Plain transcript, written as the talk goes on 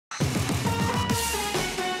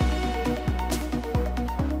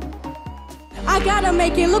I gotta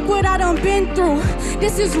make it, look what I done been through.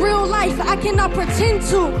 This is real life, I cannot pretend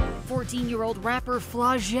to. 14-year-old rapper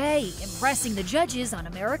flau'jae impressing the judges on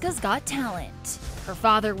America's Got Talent. Her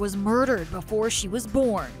father was murdered before she was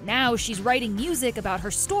born. Now she's writing music about her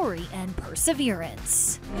story and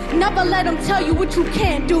perseverance. Never let them tell you what you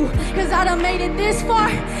can't do, cause I done made it this far,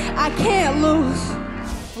 I can't lose.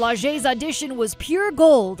 flau'jae's audition was pure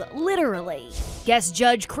gold, literally. Guest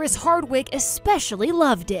judge Chris Hardwick especially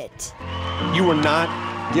loved it. You were not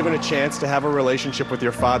given a chance to have a relationship with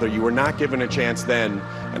your father. You were not given a chance then,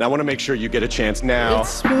 and I want to make sure you get a chance now.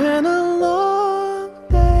 It's been a long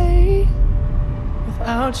day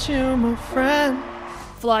without you, my friend.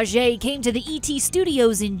 flau'jae came to the ET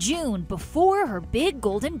studios in June before her big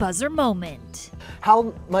golden buzzer moment.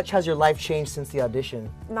 How much has your life changed since the audition?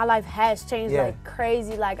 My life has changed like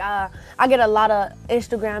crazy. Like I get a lot of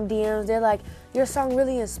Instagram DMs. They're like, your song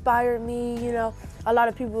really inspired me, you know. A lot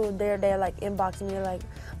of people they're like inboxing me like,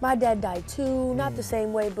 my dad died too, not the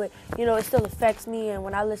same way, but you know, it still affects me, and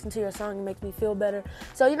when I listen to your song, it makes me feel better.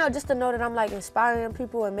 So, you know, just to know that I'm like inspiring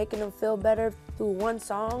people and making them feel better through one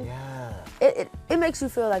song, it makes you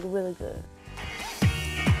feel like really good.